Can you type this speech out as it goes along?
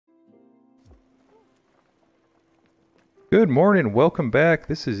Good morning, welcome back.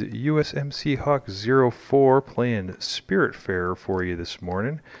 This is USMC Hawk 04 playing Spiritfarer for you this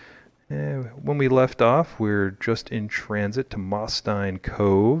morning. When we left off, we're just in transit to Mostein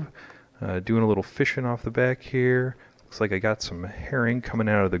Cove, doing a little fishing off the back here. Looks like I got some herring coming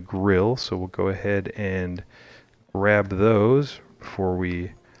out of the grill, so we'll go ahead and grab those before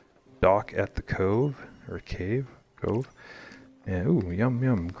we dock at the cove, or cove. And, ooh, yum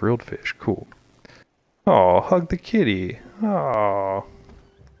yum, grilled fish, cool. Oh, hug the kitty. Oh,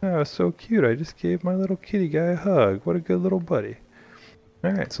 that was so cute. I just gave my little kitty guy a hug. What a good little buddy.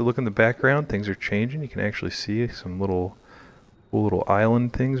 Alright, so look in the background. Things are changing. You can actually see some cool little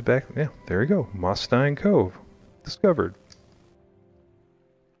island things back. Yeah, there we go. Mostein Cove. Discovered.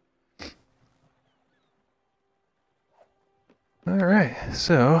 Alright,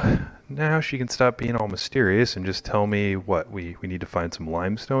 so now she can stop being all mysterious and just tell me what we need to find some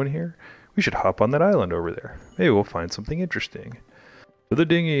limestone here. We should hop on that island over there. Maybe we'll find something interesting. To the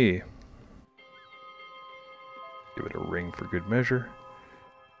dinghy. Give it a ring for good measure.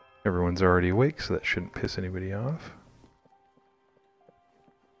 Everyone's already awake, so that shouldn't piss anybody off.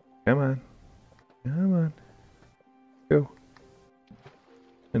 Come on. Come on. Go.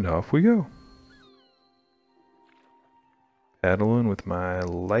 And off we go. Paddling with my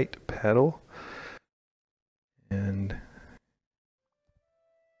light paddle. And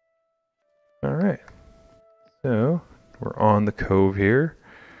alright, so we're on the cove here.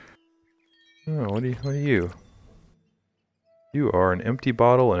 Oh, what are you? You are an empty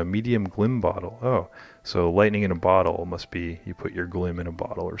bottle and a medium glim bottle. Oh, so lightning in a bottle must be you put your glim in a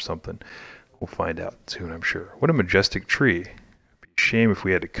bottle or something. We'll find out soon, I'm sure. What a majestic tree. It'd be a shame if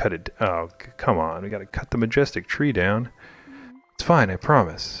we had to cut it. Oh, come on, we gotta cut the majestic tree down. It's fine, I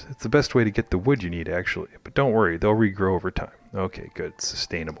promise. It's the best way to get the wood you need, actually. But don't worry, they'll regrow over time. Okay, good.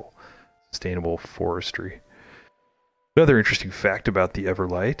 Sustainable forestry. Another interesting fact about the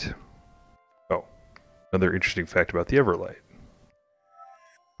Everlight. Oh, another interesting fact about the Everlight.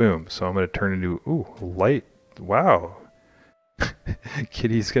 Boom. So I'm going to turn into, ooh, light. Wow.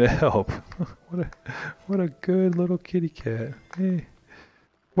 Kitty's going to help. What a good little kitty cat. Hey.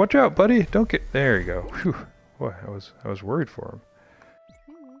 Watch out, buddy. Don't get, there you go. Whew. Boy, I was worried for him.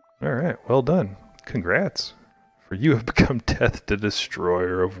 All right. Well done. Congrats. For you have become death, the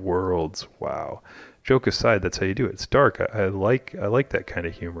destroyer of worlds. Wow. Joke aside, that's how you do it. It's dark. I like that kind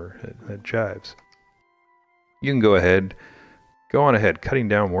of humor. That jives. You can go on ahead, cutting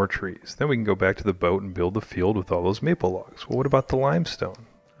down more trees. Then we can go back to the boat and build the field with all those maple logs. Well, what about the limestone?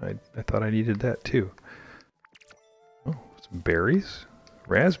 I thought I needed that too. Oh, some berries?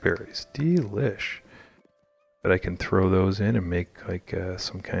 Raspberries. Delish. But I can throw those in and make like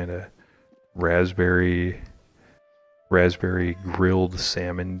some kind of raspberry grilled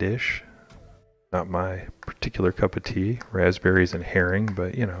salmon dish. Not my particular cup of tea. Raspberries and herring,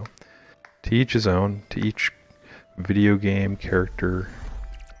 but you know, to each his own. To each video game character,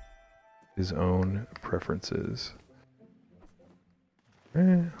 his own preferences.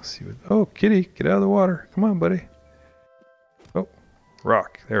 Let's see what. Oh, kitty, get out of the water! Come on, buddy. Oh,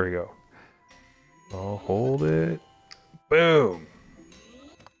 rock. There we go. I'll hold it. Boom.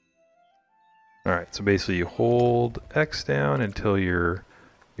 Alright, so basically you hold X down until your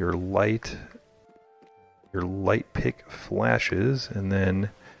light pick flashes, and then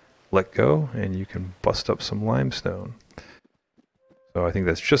let go and you can bust up some limestone. So I think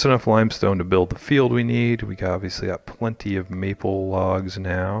that's just enough limestone to build the field we need. We obviously got plenty of maple logs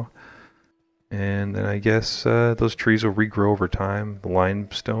now. And then I guess those trees will regrow over time. The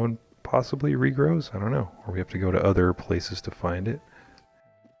limestone possibly regrows, I don't know. Or we have to go to other places to find it.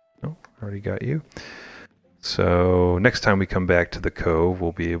 Oh, already got you. So next time we come back to the cove,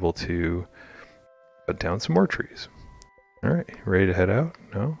 we'll be able to cut down some more trees. Alright, ready to head out?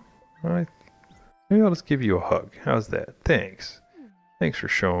 No? Alright. Maybe I'll just give you a hug. How's that? Thanks. Thanks for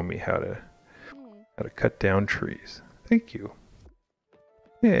showing me how to cut down trees. Thank you.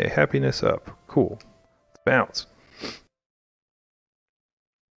 Yay, happiness up. Cool. Let's bounce.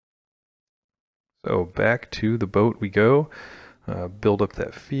 So back to the boat we go. Build up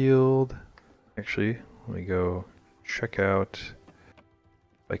that field. Actually, let me go check out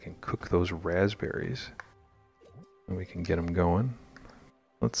if I can cook those raspberries. And we can get them going.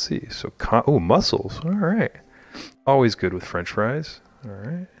 Let's see. So, oh, mussels. All right. Always good with French fries. All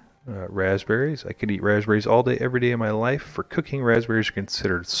right. Raspberries. I could eat raspberries all day, every day of my life. For cooking, raspberries are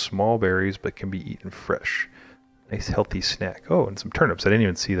considered small berries, but can be eaten fresh. Nice healthy snack. Oh, and some turnips. I didn't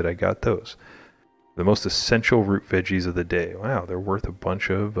even see that I got those. The most essential root veggies of the day. Wow, they're worth a bunch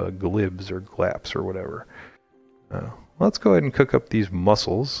of glibs or glaps or whatever. Let's go ahead and cook up these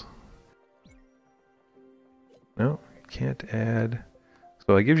mussels. No, can't add.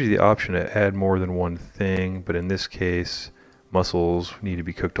 So it gives you the option to add more than one thing, but in this case, mussels need to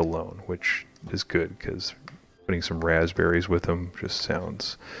be cooked alone, which is good because putting some raspberries with them just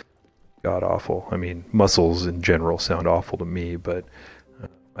sounds god-awful. I mean, mussels in general sound awful to me, but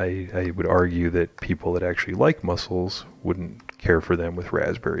I would argue that people that actually like mussels wouldn't care for them with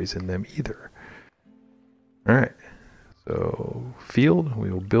raspberries in them either. Alright, so field, we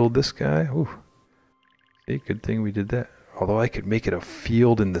will build this guy. Ooh, see, good thing we did that. Although I could make it a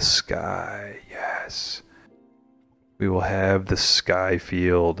field in the sky, yes. We will have the sky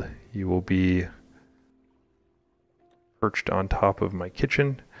field. You will be perched on top of my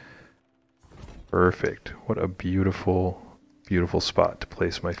kitchen. Perfect. What a beautiful, beautiful spot to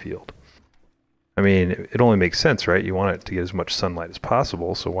place my field. I mean, it only makes sense, right? You want it to get as much sunlight as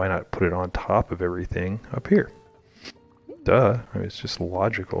possible, so why not put it on top of everything up here? Duh. I mean, it's just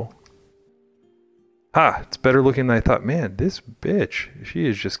logical. Ha! It's better looking than I thought. Man, this bitch, she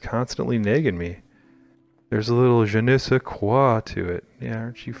is just constantly nagging me. There's a little je ne sais quoi to it. Yeah,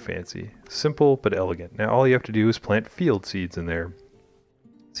 aren't you fancy? Simple but elegant. Now all you have to do is plant field seeds in there.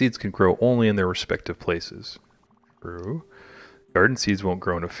 Seeds can grow only in their respective places. True. Garden seeds won't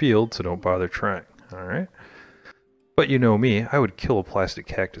grow in a field, so don't bother trying. Alright? But you know me, I would kill a plastic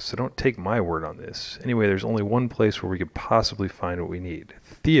cactus, so don't take my word on this. Anyway, there's only one place where we could possibly find what we need.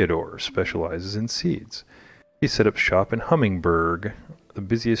 Theodore specializes in seeds. He set up shop in Hummingberg, the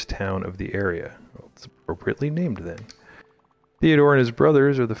busiest town of the area. Well, it's appropriately named then. Theodore and his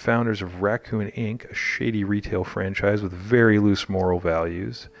brothers are the founders of Raccoon Inc., a shady retail franchise with very loose moral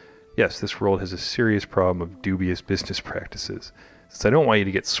values. Yes, this world has a serious problem of dubious business practices. Since I don't want you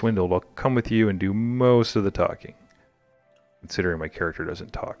to get swindled, I'll come with you and do most of the talking. Considering my character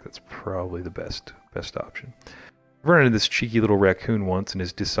doesn't talk, that's probably the best option. I've run into this cheeky little raccoon once, and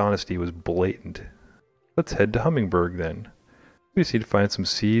his dishonesty was blatant. Let's head to Hummingberg then. We just need to find some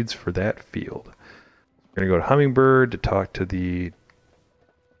seeds for that field. We're going to go to Hummingberg to talk to the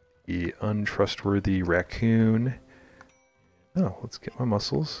untrustworthy raccoon. Oh, let's get my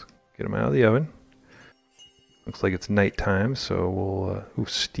mussels. Get them out of the oven. Looks like it's nighttime, so we'll... ooh,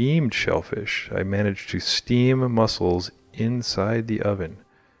 steamed shellfish. I managed to steam mussels inside the oven.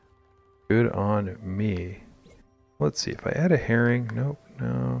 Good on me. Let's see, if I add a herring... Nope,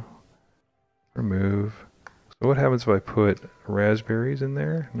 no. Remove. So what happens if I put raspberries in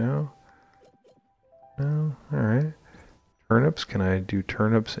there? No? No? Alright. Turnips, can I do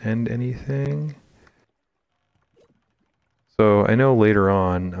turnips and anything? So I know later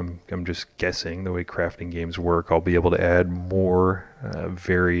on, I'm just guessing the way crafting games work, I'll be able to add more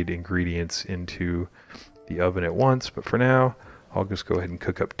varied ingredients into the oven at once, but for now, I'll just go ahead and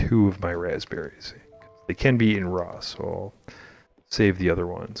cook up 2 of my raspberries. They can be eaten raw, so I'll save the other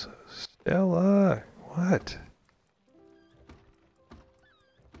ones. Stella! What?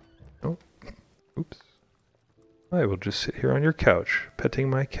 Oh, oops. I will just sit here on your couch, petting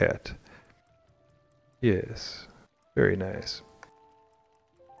my cat. Yes. Very nice.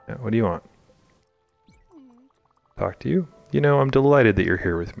 Now, what do you want? Talk to you? You know, I'm delighted that you're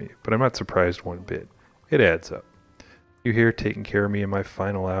here with me, but I'm not surprised one bit. It adds up. You here taking care of me in my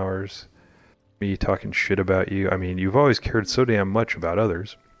final hours. Me talking shit about you. I mean, you've always cared so damn much about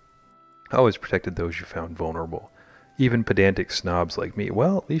others. Always protected those you found vulnerable. Even pedantic snobs like me.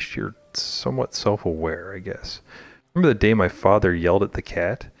 Well, at least you're somewhat self-aware, I guess. Remember the day my father yelled at the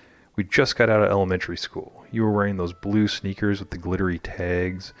cat? We just got out of elementary school. You were wearing those blue sneakers with the glittery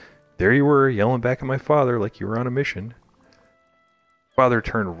tags. There you were, yelling back at my father like you were on a mission. Father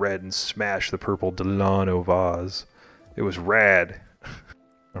turned red and smashed the purple Delano vase. It was rad.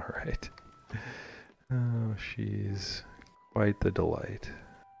 Alright. Oh, she's quite the delight.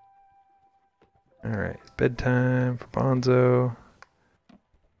 Alright, bedtime for Bonzo.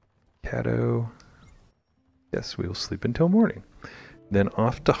 Cato. Yes, we will sleep until morning. Then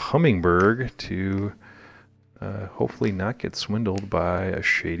off to Hummingberg to hopefully not get swindled by a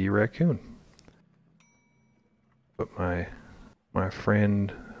shady raccoon. But my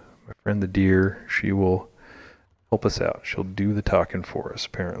friend the deer, she will help us out. She'll do the talking for us,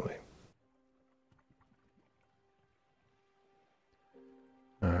 apparently.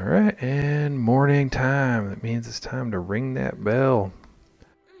 Alright, and morning time. That means it's time to ring that bell.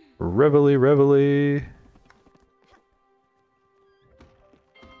 Reveille, reveille.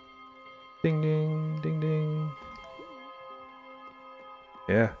 Ding ding, ding ding.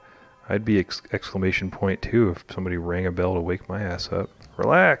 Yeah, I'd be exclamation point too if somebody rang a bell to wake my ass up.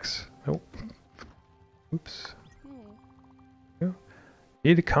 Relax. Nope. Oops. You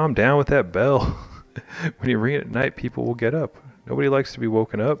need to calm down with that bell. When you ring it at night, people will get up. Nobody likes to be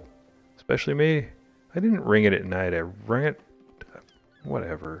woken up, especially me. I didn't ring it at night. I rang it...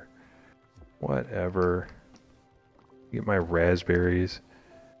 Whatever. Whatever. Get my raspberries.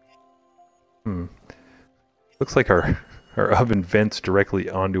 Looks like our oven vents directly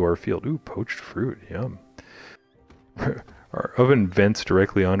onto our field. Ooh, poached fruit. Yum. Our oven vents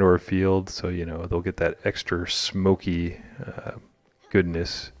directly onto our field, so, you know, they'll get that extra smoky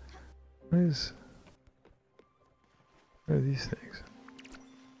goodness. What are these things?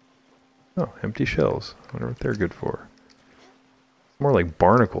 Oh, empty shells. I wonder what they're good for. It's more like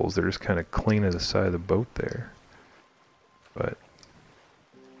barnacles. They're just kind of cleaning the side of the boat there. But,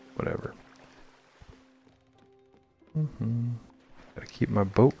 whatever. Gotta keep my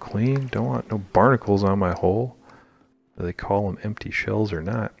boat clean. Don't want no barnacles on my hull. Do they call them empty shells or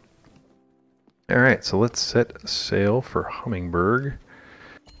not? Alright, so let's set sail for Hummingberg.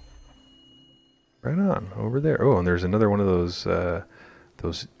 Right on, over there. Oh, and there's another one of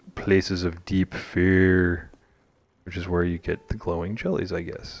those places of deep fear, which is where you get the glowing jellies, I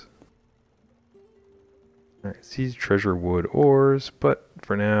guess. Alright, seeds, treasure, wood, ores, but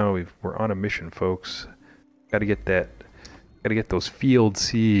for now we're on a mission, folks. Gotta get those field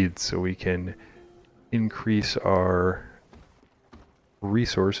seeds so we can increase our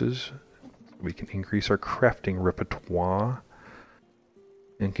resources. We can increase our crafting repertoire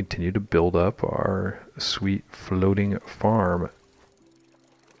and continue to build up our sweet floating farm.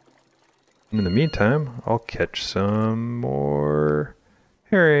 And in the meantime, I'll catch some more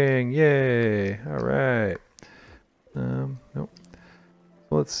herring. Yay! Alright. Nope.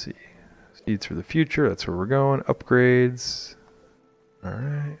 So let's see. Seeds for the future. That's where we're going. Upgrades.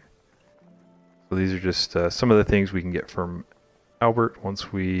 Alright. So these are just some of the things we can get from Albert.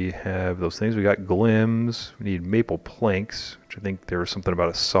 Once we have those things, we got glims. We need maple planks, which I think there was something about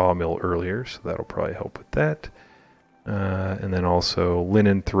a sawmill earlier, so that'll probably help with that. And then also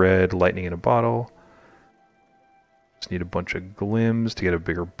linen thread, lightning in a bottle. Just need a bunch of glims to get a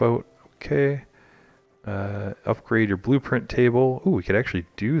bigger boat. Okay. Upgrade your blueprint table. Ooh, we could actually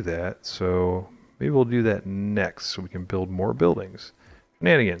do that, so maybe we'll do that next so we can build more buildings.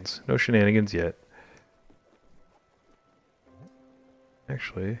 Shenanigans. No shenanigans yet.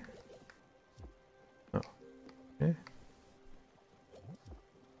 Actually. Oh. Okay.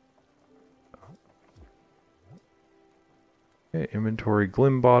 Okay, inventory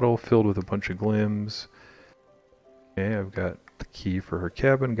glim bottle filled with a bunch of glims. Okay, I've got the key for her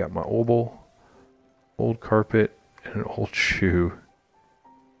cabin, got my obol, old carpet, and an old shoe.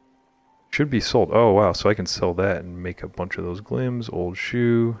 Should be sold. Oh wow, so I can sell that and make a bunch of those glims. Old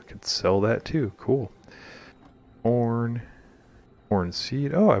shoe, I could sell that too. Cool. Corn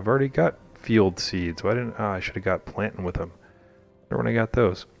seed. Oh, I've already got field seeds. Why didn't I should have got planting with them. I wonder when I got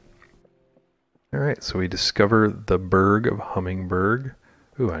those. Alright, so we discover the Berg of Hummingberg.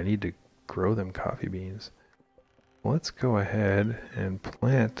 Ooh, I need to grow them coffee beans. Let's go ahead and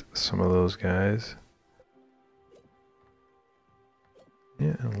plant some of those guys.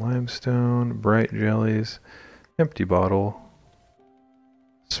 Yeah, and limestone, bright jellies, empty bottle,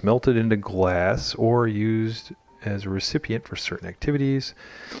 smelted into glass or used as a recipient for certain activities.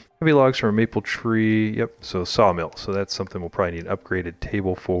 Heavy logs from a maple tree. Yep, so sawmill. So that's something we'll probably need an upgraded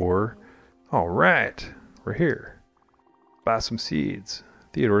table for. Alright, we're here. Buy some seeds.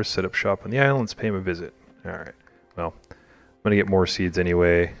 Theodore's set up shop on the island. Let's pay him a visit. Alright, well, I'm going to get more seeds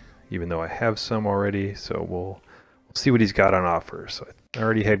anyway, even though I have some already. So we'll see what he's got on offer. So I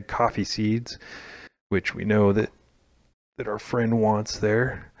already had coffee seeds, which we know that our friend wants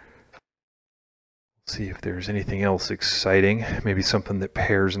there. See if there's anything else exciting. Maybe something that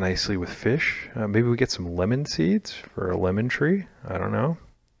pairs nicely with fish. Maybe we get some lemon seeds for a lemon tree. I don't know.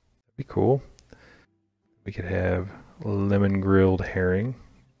 That'd be cool. We could have lemon grilled herring.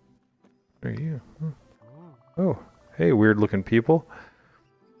 There you go. Oh, hey, weird looking people.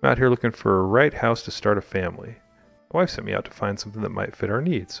 I'm out here looking for a right house to start a family. My wife sent me out to find something that might fit our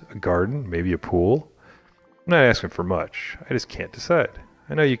needs. A garden, maybe a pool. I'm not asking for much. I just can't decide.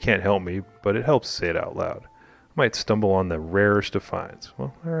 I know you can't help me, but it helps to say it out loud. I might stumble on the rarest of finds.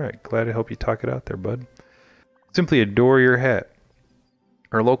 Well, alright, glad to help you talk it out there, bud. Simply adore your hat.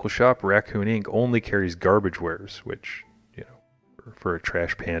 Our local shop, Raccoon Inc., only carries garbage wares, which, you know, for a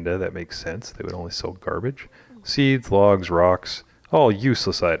trash panda, that makes sense. They would only sell garbage. Seeds, logs, rocks, all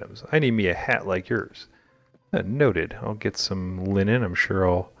useless items. I need me a hat like yours. Noted. I'll get some linen. I'm sure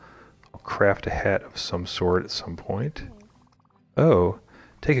I'll craft a hat of some sort at some point. Oh.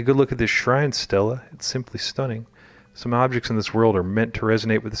 Take a good look at this shrine, Stella. It's simply stunning. Some objects in this world are meant to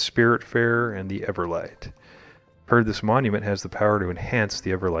resonate with the Spiritfarer and the Everlight. I've heard this monument has the power to enhance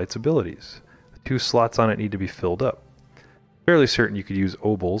the Everlight's abilities. The 2 slots on it need to be filled up. Fairly certain you could use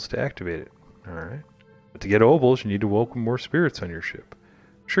obols to activate it. Alright. But to get obols, you need to welcome more spirits on your ship.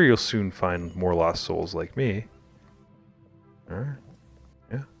 I'm sure you'll soon find more lost souls like me. Alright.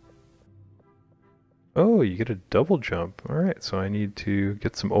 Yeah. Oh, you get a double jump. Alright, so I need to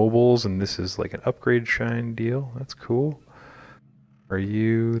get some obols, and this is like an upgrade shine deal. That's cool. Are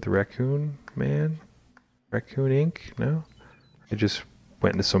you the raccoon man? Raccoon Inc? No? I just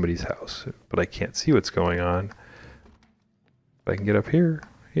went into somebody's house, but I can't see what's going on. If I can get up here,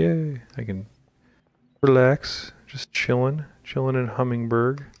 yay! I can relax, just chilling in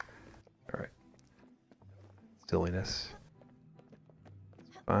Hummingberg. Alright. Silliness.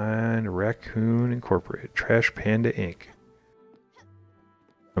 Find Raccoon Incorporated. Trash Panda Inc.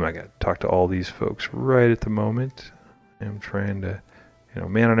 I'm not gonna talk to all these folks right at the moment. I'm trying to,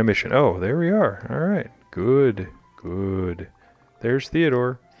 man on a mission. Oh, there we are. Alright. Good. Good. There's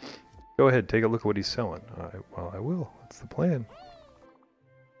Theodore. Go ahead, take a look at what he's selling. Well, I will. That's the plan.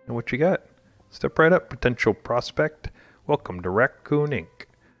 And what you got? Step right up, potential prospect. Welcome to Raccoon Inc.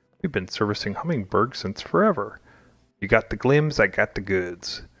 We've been servicing Hummingberg since forever. You got the glims, I got the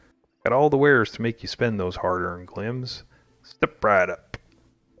goods. Got all the wares to make you spend those hard-earned glims. Step right up.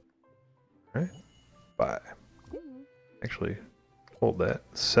 Alright. Buy. Actually, hold that.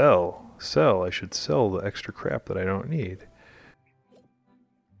 Sell. Sell. I should sell the extra crap that I don't need.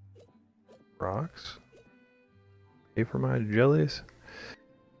 Rocks. Pay for my jellies.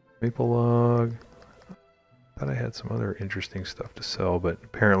 Maple log. Thought I had some other interesting stuff to sell, but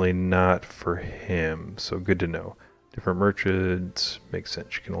apparently not for him. So good to know. Different merchants. Makes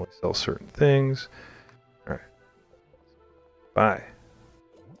sense. You can only sell certain things. Alright. Buy.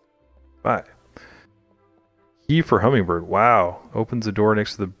 Buy. Key for Hummingberg. Wow. Opens the door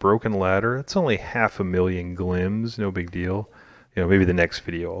next to the broken ladder. That's only 500,000 glims. No big deal. Maybe the next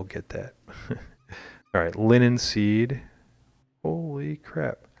video I'll get that. Alright. Linen seed. Holy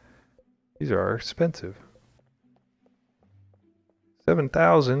crap. These are expensive.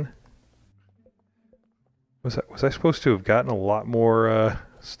 7,000. Was I supposed to have gotten a lot more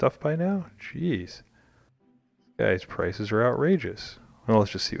stuff by now? Jeez. Guys, prices are outrageous. Well,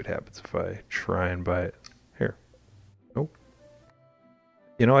 let's just see what happens if I try and buy it. Here. Nope.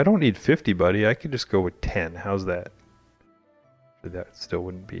 I don't need 50, buddy. I could just go with 10. How's that? That still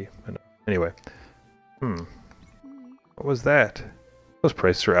wouldn't be enough. Anyway. What was that? Those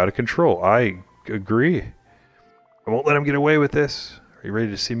prices are out of control. I agree. I won't let him get away with this. Are you ready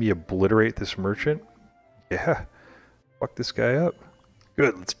to see me obliterate this merchant? Yeah. Fuck this guy up.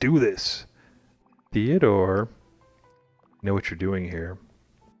 Good, let's do this. Theodore. You know what you're doing here.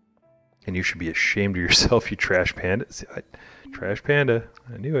 And you should be ashamed of yourself, you trash panda. Trash panda.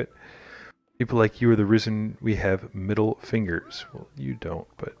 I knew it. People like you are the reason we have middle fingers. Well, you don't,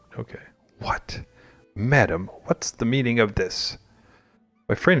 but okay. What? Madam, what's the meaning of this?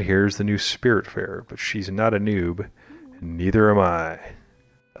 My friend here is the new Spiritfarer, but she's not a noob, and neither am I.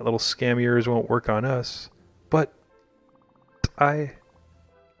 That little scam of yours won't work on us, but I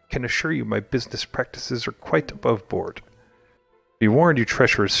can assure you my business practices are quite above board. Be warned, you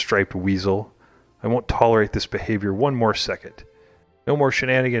treacherous striped weasel. I won't tolerate this behavior one more second. No more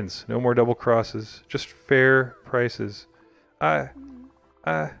shenanigans, no more double crosses, just fair prices.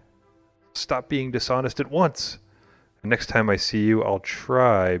 Stop being dishonest at once. And next time I see you, I'll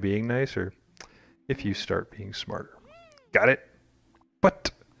try being nicer. If you start being smarter. Got it?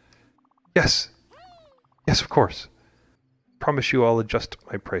 But yes. Yes, of course. Promise you I'll adjust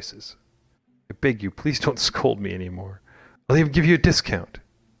my prices. I beg you, please don't scold me anymore. I'll even give you a discount.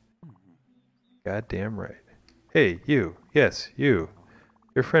 Goddamn right. Hey, you. Yes, you.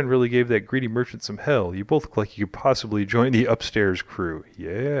 Your friend really gave that greedy merchant some hell. You both look like you could possibly join the upstairs crew.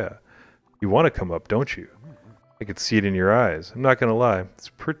 Yeah. You want to come up, don't you? I could see it in your eyes. I'm not gonna lie. It's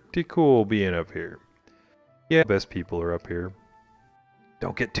pretty cool being up here. Yeah, best people are up here.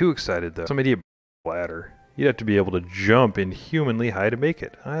 Don't get too excited, though. Some idiot ladder. You'd have to be able to jump inhumanly high to make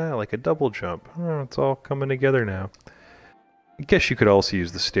it. Like a double jump. Oh, it's all coming together now. I guess you could also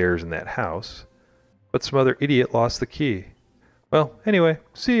use the stairs in that house. But some other idiot lost the key. Well, anyway,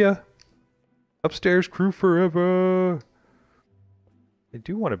 see ya. Upstairs crew forever. I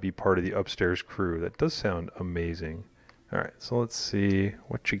do want to be part of the upstairs crew. That does sound amazing. Alright, so let's see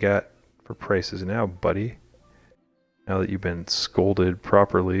what you got for prices now, buddy. Now that you've been scolded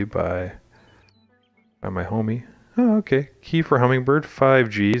properly by my homie. Oh, okay. Key for Hummingbird, 5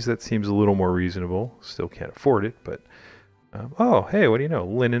 Gs. That seems a little more reasonable. Still can't afford it, but... oh, hey, what do you know?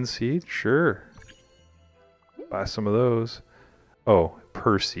 Linen seed? Sure. Buy some of those. Oh,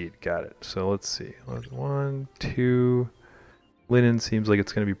 per seed. Got it. So let's see. 1, 2... Linen seems like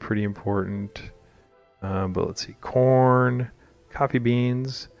it's going to be pretty important. But let's see. Corn, coffee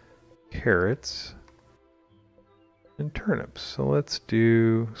beans, carrots. and turnips. So let's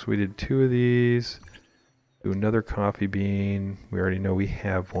do, so we did 2 of these. Do another coffee bean. We already know we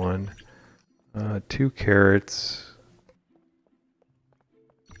have one. 2 carrots.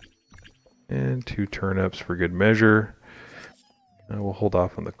 And 2 turnips for good measure. We'll hold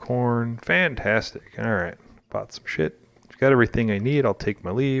off on the corn. Fantastic. Alright. Bought some shit. If you got everything I need, I'll take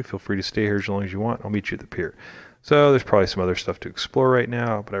my leave. Feel free to stay here as long as you want. I'll meet you at the pier. So there's probably some other stuff to explore right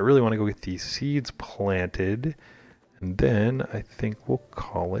now, but I really want to go get these seeds planted. And then I think we'll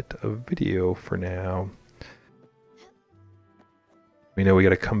call it a video for now. We know we got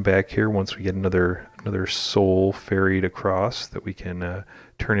to come back here once we get another soul ferried across that we can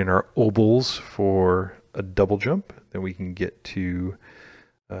turn in our obols for a double jump. Then we can get to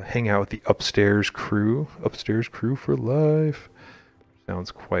hang out with the upstairs crew. Upstairs crew for life.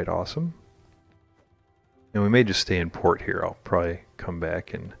 Sounds quite awesome. And we may just stay in port here. I'll probably come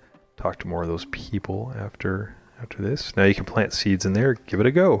back and talk to more of those people after this. Now you can plant seeds in there. Give it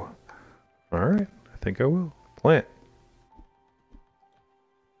a go. Alright, I think I will. Plant.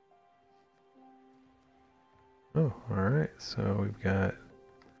 Oh, alright. So we've got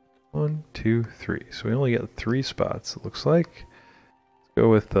 1, 2, 3. So we only get 3 spots, it looks like. Let's go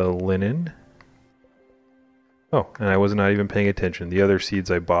with the linen. Oh, and I was not even paying attention. The other seeds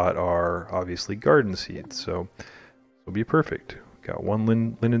I bought are obviously garden seeds, so it'll be perfect. Got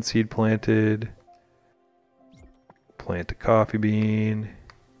 1 linen seed planted. Plant a coffee bean.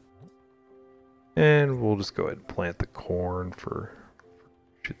 And we'll just go ahead and plant the corn for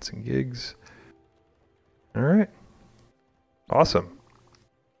shits and gigs. Alright. Awesome.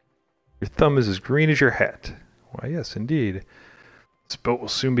 Your thumb is as green as your hat. Why, yes, indeed. This boat will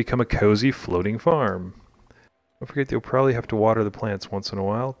soon become a cozy floating farm. Don't forget you'll probably have to water the plants once in a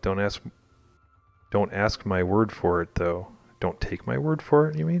while. Don't ask my word for it, though. Don't take my word for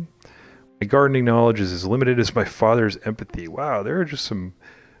it, you mean? My gardening knowledge is as limited as my father's empathy. Wow, there are just some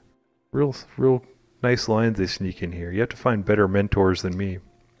real nice lines they sneak in here. You have to find better mentors than me.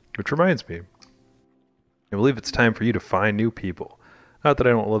 Which reminds me, I believe it's time for you to find new people. Not that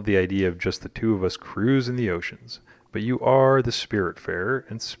I don't love the idea of just the 2 of us cruising the oceans, but you are the Spiritfarer,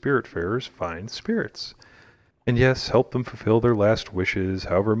 and Spiritfarers find spirits. And yes, help them fulfill their last wishes,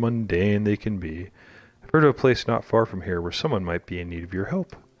 however mundane they can be. I've heard of a place not far from here where someone might be in need of your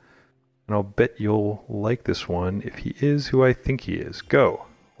help. And I'll bet you'll like this one if he is who I think he is. Go.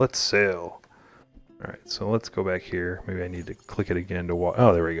 Let's sail. Alright, so let's go back here. Maybe I need to click it again to water.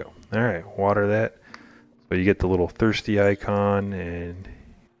 Oh, there we go. Alright, water that. So you get the little thirsty icon and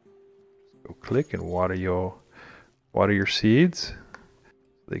go click and water your seeds so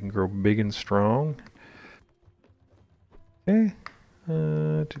they can grow big and strong. Okay.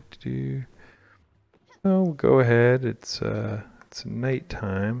 So we'll go ahead. It's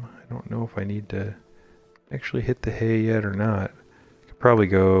nighttime. I don't know if I need to actually hit the hay yet or not. I could probably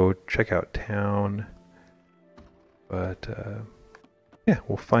go check out town, but yeah,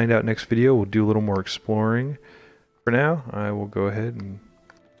 we'll find out next video. We'll do a little more exploring. For now, I will go ahead and...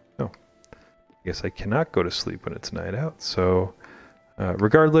 Oh, I guess I cannot go to sleep when it's night out. So,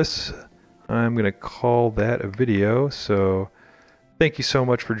 regardless, I'm going to call that a video. So, thank you so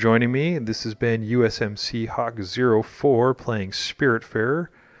much for joining me. This has been USMC Hawk04 playing Spiritfarer.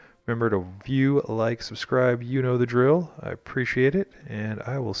 Remember to view, like, subscribe. You know the drill. I appreciate it, and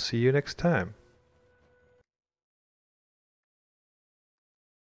I will see you next time.